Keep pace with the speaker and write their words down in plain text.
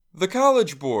The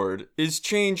College Board is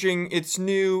changing its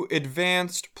new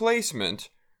Advanced Placement,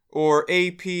 or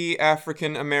AP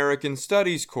African American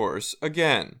Studies course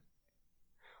again.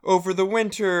 Over the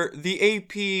winter, the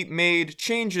AP made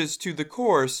changes to the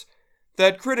course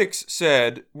that critics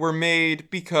said were made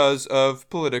because of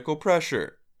political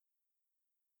pressure.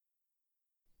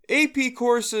 AP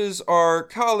courses are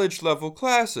college-level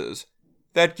classes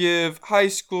that give high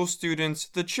school students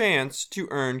the chance to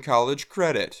earn college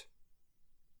credit.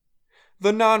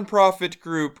 The nonprofit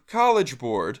group College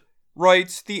Board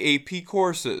writes the AP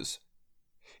courses.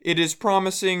 It is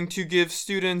promising to give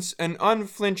students an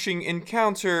unflinching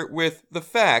encounter with the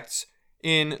facts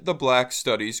in the Black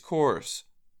Studies course.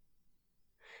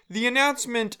 The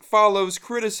announcement follows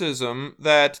criticism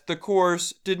that the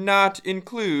course did not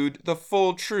include the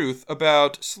full truth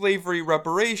about slavery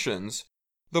reparations,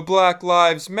 the Black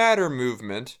Lives Matter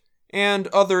movement, and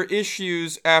other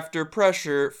issues after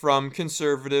pressure from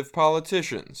conservative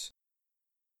politicians.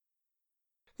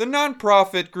 The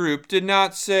nonprofit group did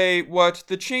not say what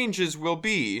the changes will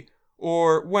be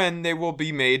or when they will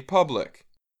be made public.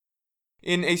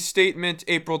 In a statement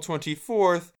April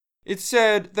 24th, it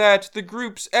said that the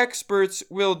group's experts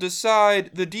will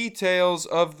decide the details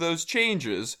of those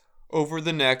changes over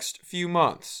the next few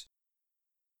months.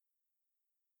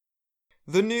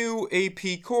 The new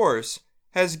AP course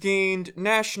has gained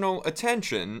national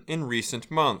attention in recent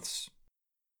months.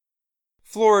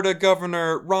 Florida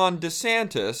Governor Ron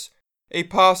DeSantis, a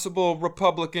possible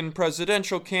Republican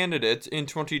presidential candidate in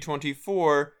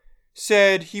 2024,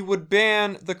 said he would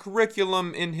ban the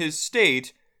curriculum in his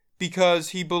state because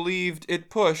he believed it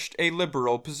pushed a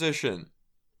liberal position.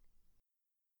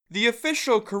 The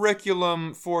official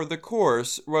curriculum for the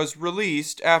course was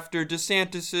released after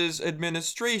DeSantis's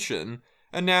administration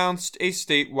announced a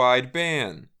statewide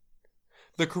ban.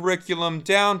 The curriculum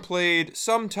downplayed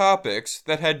some topics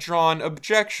that had drawn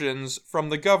objections from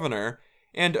the governor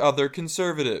and other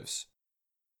conservatives.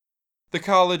 The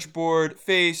College Board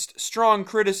faced strong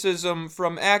criticism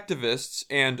from activists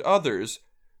and others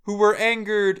who were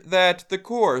angered that the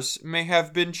course may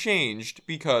have been changed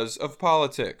because of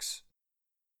politics.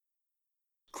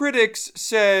 Critics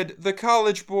said the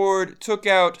College Board took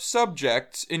out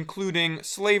subjects including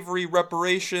slavery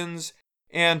reparations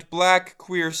and Black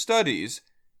queer studies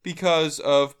because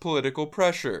of political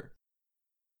pressure.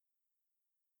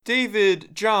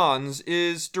 David Johns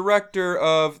is director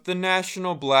of the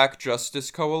National Black Justice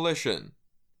Coalition.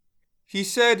 He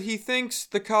said he thinks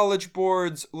the College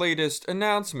Board's latest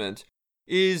announcement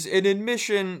is an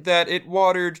admission that it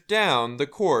watered down the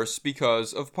course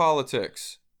because of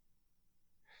politics.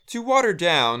 To water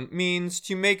down means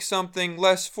to make something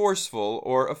less forceful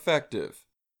or effective.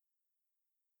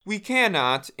 We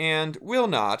cannot and will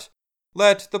not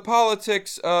let the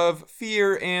politics of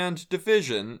fear and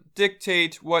division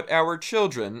dictate what our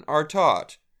children are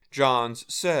taught, Johns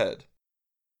said.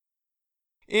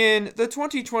 In the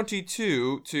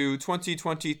 2022 to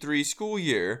 2023 school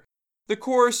year, the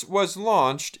course was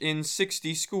launched in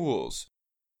 60 schools.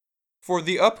 For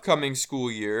the upcoming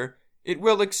school year, it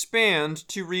will expand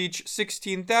to reach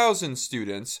 16,000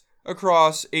 students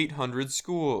across 800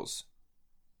 schools.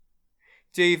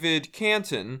 David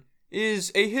Canton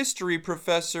is a history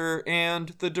professor and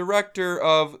the director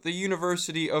of the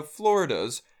University of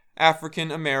Florida's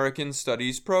African American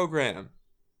Studies program.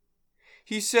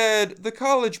 He said the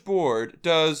College Board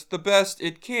does the best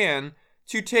it can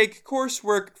to take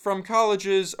coursework from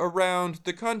colleges around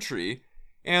the country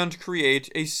and create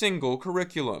a single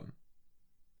curriculum.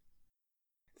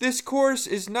 This course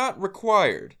is not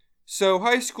required, so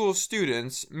high school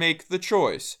students make the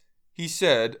choice, he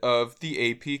said of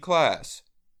the AP class.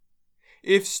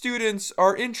 If students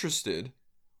are interested,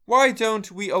 why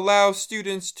don't we allow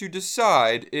students to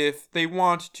decide if they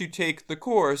want to take the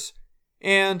course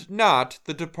and not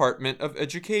the Department of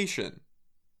Education?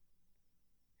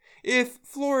 If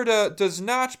Florida does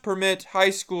not permit high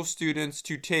school students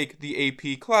to take the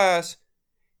AP class,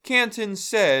 Canton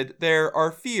said there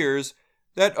are fears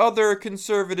that other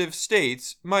conservative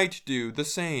states might do the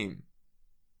same.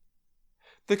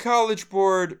 The College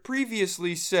Board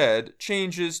previously said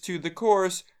changes to the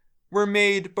course were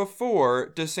made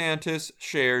before DeSantis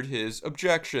shared his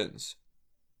objections.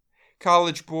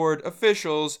 College Board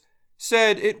officials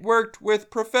said it worked with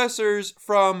professors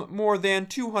from more than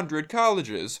 200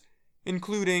 colleges,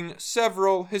 including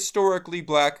several historically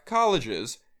Black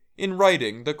colleges, in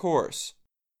writing the course.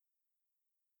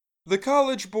 The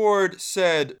College Board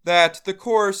said that the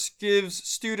course gives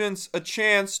students a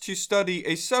chance to study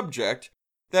a subject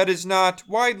that is not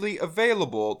widely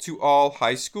available to all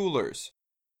high schoolers.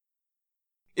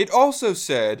 It also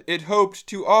said it hoped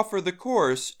to offer the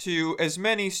course to as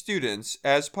many students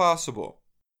as possible.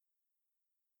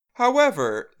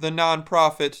 However, the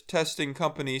nonprofit testing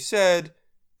company said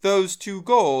those two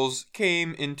goals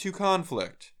came into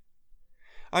conflict.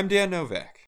 I'm Dan Novak.